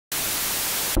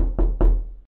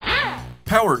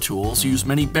Power tools use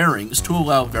many bearings to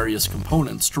allow various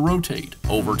components to rotate.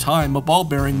 Over time, a ball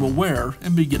bearing will wear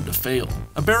and begin to fail.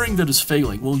 A bearing that is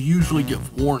failing will usually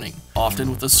give warning, often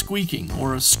with a squeaking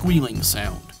or a squealing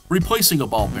sound. Replacing a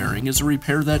ball bearing is a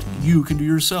repair that you can do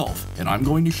yourself, and I'm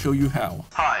going to show you how.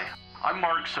 Hi, I'm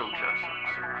Mark Socha.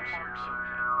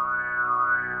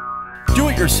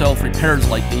 Do-it-yourself repairs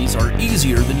like these are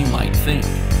easier than you might think.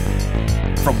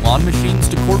 From lawn machines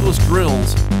to cordless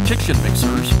drills, kitchen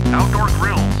mixers, Outdoor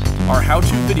grills. our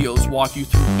how-to videos walk you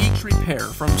through each repair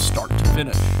from start to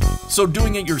finish. So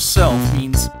doing it yourself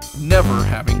means never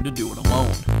having to do it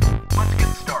alone. Let's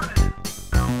get started.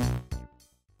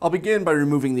 I'll begin by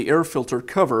removing the air filter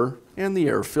cover and the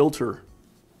air filter.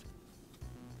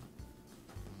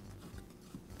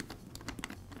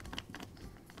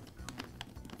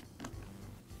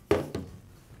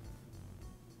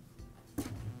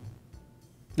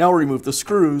 Now remove the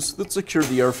screws that secure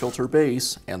the air filter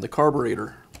base and the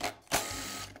carburetor.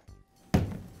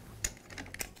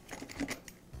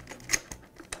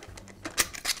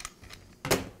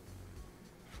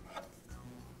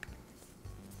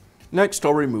 Next,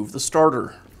 I'll remove the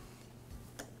starter.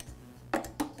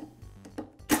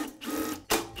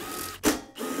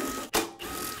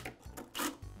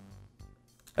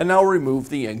 And now remove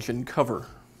the engine cover.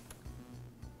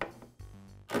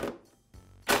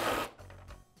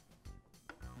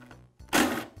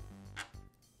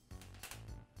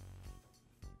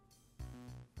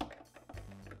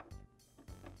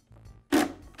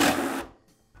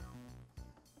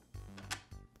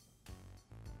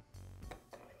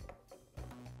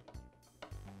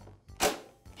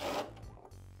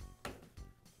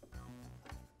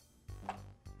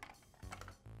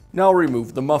 Now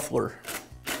remove the muffler.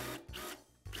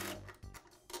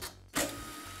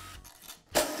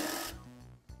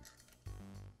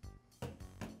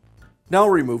 Now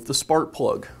remove the spark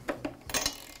plug.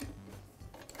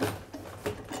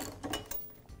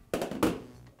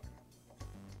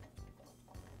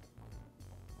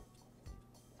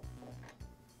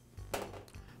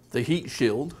 The heat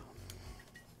shield.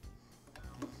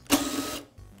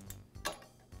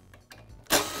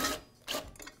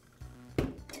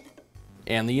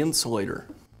 And the insulator.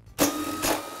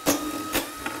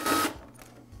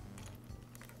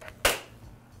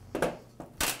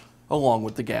 Along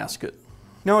with the gasket.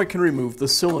 Now I can remove the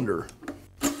cylinder.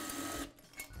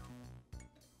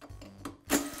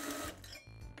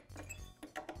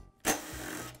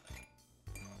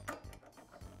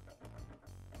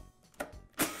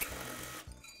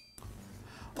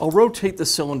 I'll rotate the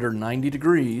cylinder 90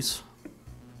 degrees.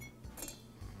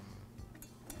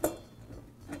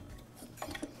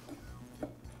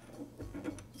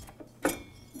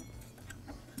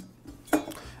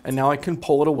 And now I can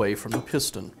pull it away from the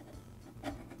piston.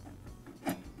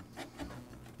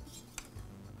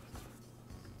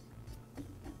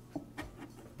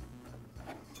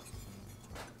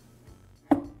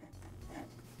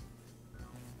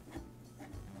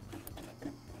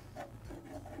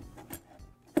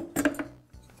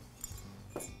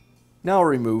 Now I'll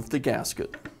remove the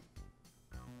gasket.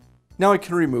 Now I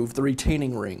can remove the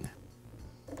retaining ring.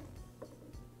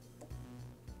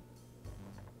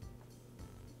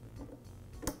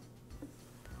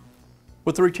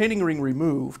 With the retaining ring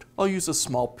removed, I'll use a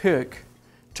small pick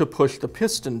to push the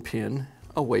piston pin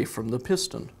away from the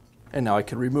piston. And now I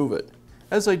can remove it.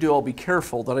 As I do, I'll be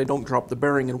careful that I don't drop the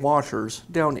bearing and washers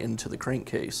down into the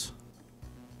crankcase.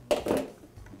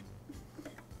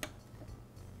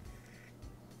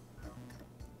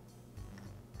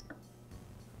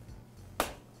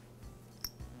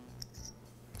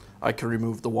 I can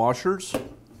remove the washers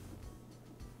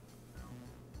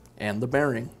and the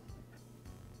bearing.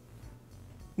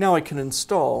 Now I can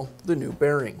install the new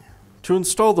bearing. To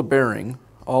install the bearing,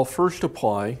 I'll first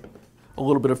apply a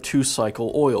little bit of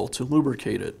 2-cycle oil to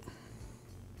lubricate it.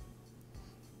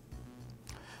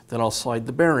 Then I'll slide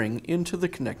the bearing into the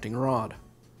connecting rod.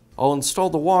 I'll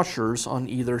install the washers on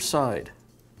either side.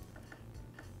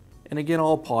 And again,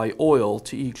 I'll apply oil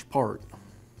to each part.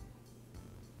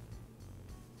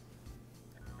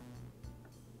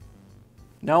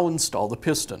 Now install the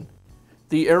piston.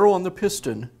 The arrow on the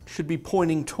piston should be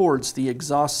pointing towards the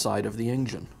exhaust side of the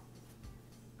engine.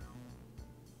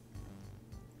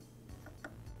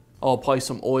 I'll apply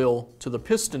some oil to the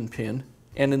piston pin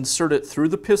and insert it through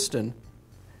the piston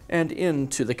and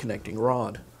into the connecting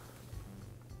rod.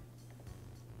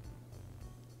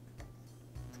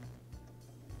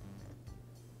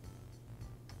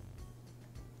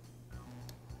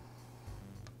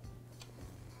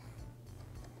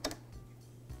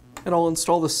 And I'll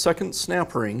install the second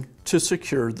snap ring to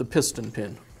secure the piston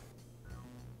pin.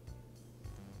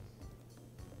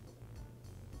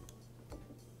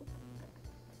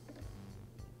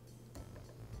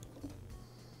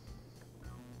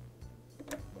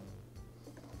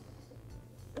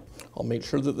 I'll make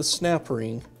sure that the snap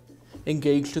ring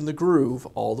engaged in the groove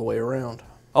all the way around.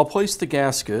 I'll place the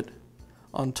gasket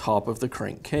on top of the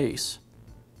crankcase,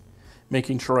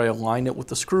 making sure I align it with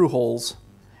the screw holes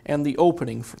and the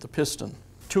opening for the piston.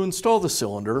 To install the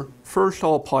cylinder, first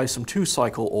I'll apply some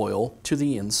 2-cycle oil to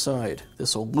the inside.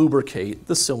 This will lubricate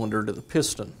the cylinder to the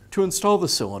piston. To install the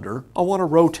cylinder, I'll want to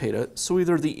rotate it so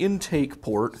either the intake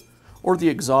port or the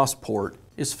exhaust port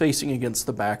is facing against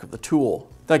the back of the tool.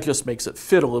 That just makes it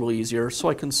fit a little easier so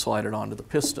I can slide it onto the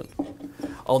piston.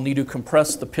 I'll need to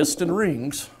compress the piston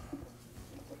rings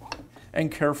and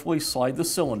carefully slide the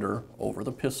cylinder over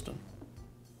the piston.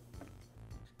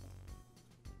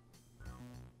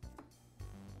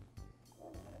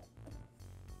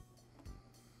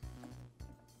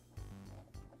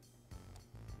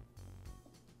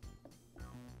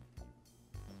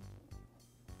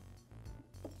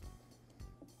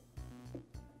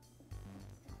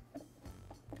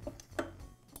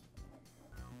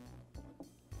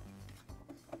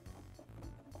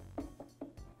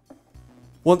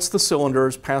 Once the cylinder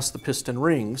is past the piston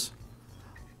rings,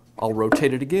 I'll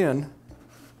rotate it again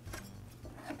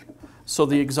so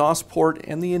the exhaust port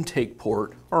and the intake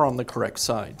port are on the correct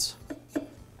sides.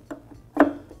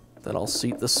 Then I'll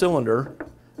seat the cylinder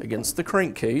against the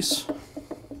crankcase,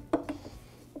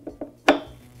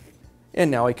 and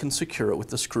now I can secure it with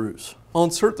the screws. I'll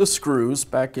insert the screws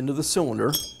back into the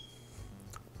cylinder.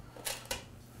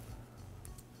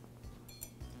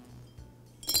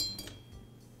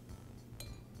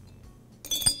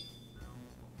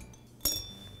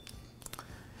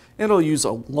 And I'll use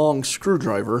a long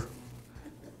screwdriver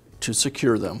to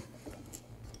secure them.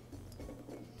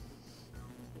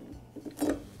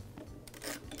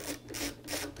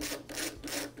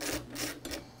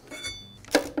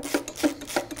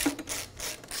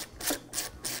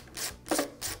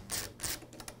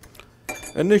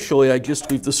 Initially, I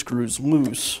just leave the screws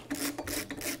loose.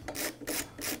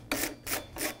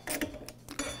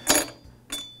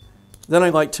 Then I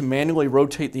like to manually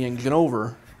rotate the engine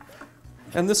over,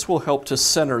 and this will help to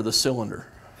center the cylinder.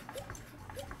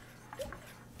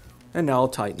 And now I'll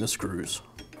tighten the screws.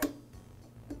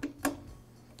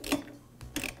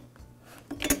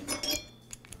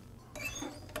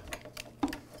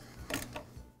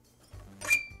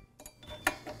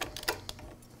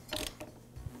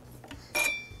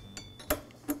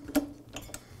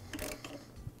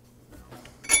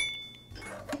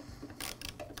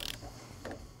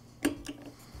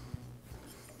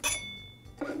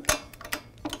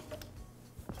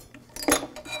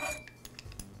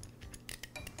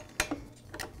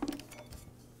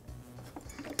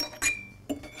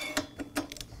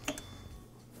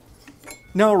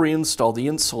 Now reinstall the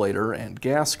insulator and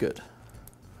gasket.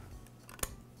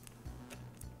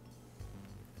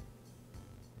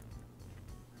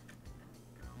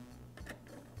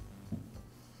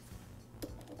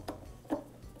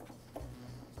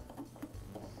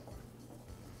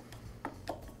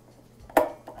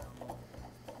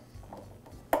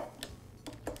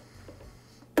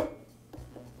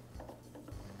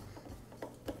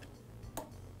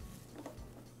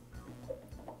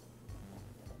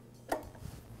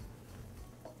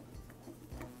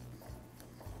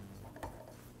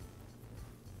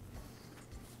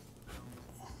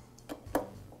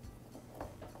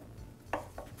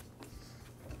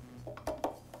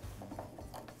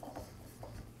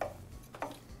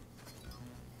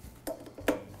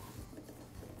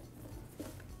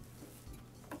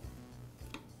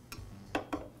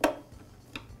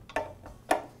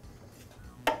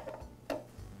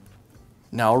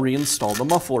 Now reinstall the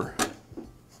muffler.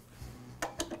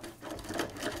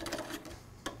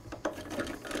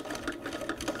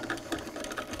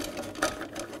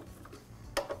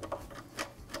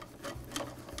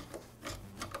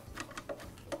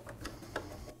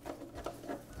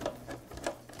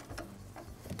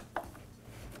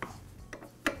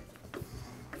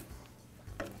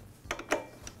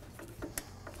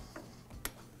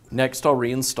 Next, I'll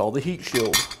reinstall the heat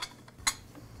shield.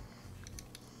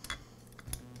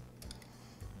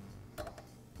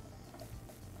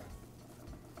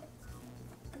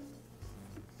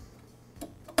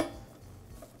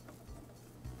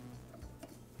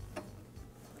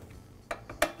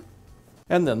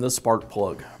 And then the spark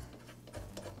plug.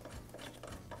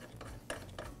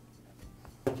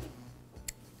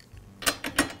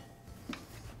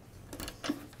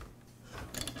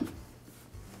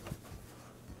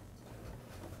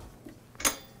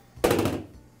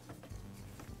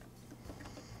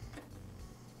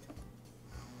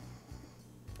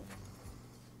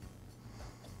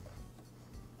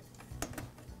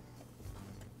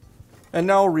 And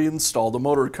now reinstall the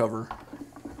motor cover.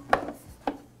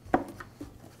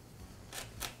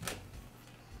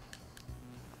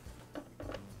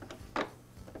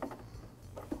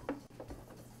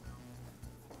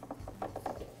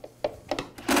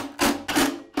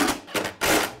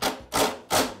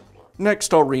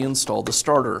 Next, I'll reinstall the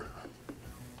starter.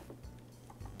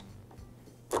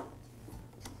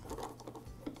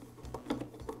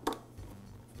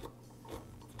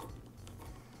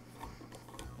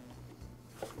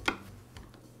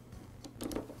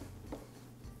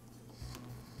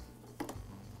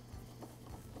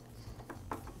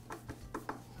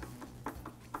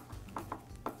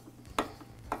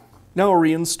 Now I'll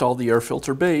reinstall the air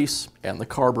filter base and the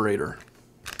carburetor.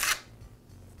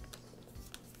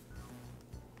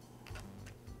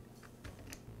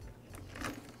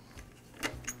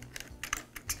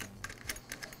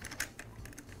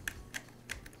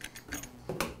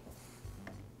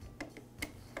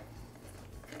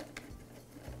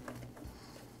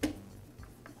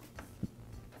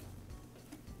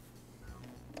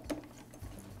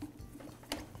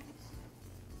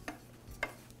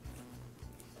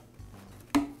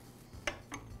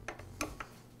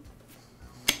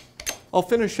 I'll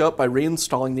finish up by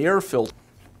reinstalling the air filter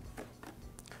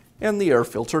and the air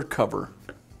filter cover.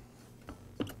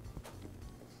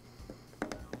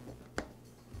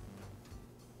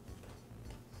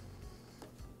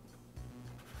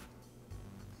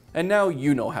 And now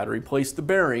you know how to replace the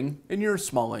bearing in your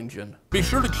small engine. Be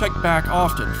sure to check back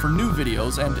often for new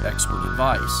videos and expert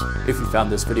advice. If you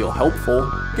found this video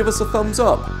helpful, give us a thumbs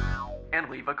up And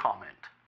leave a comment.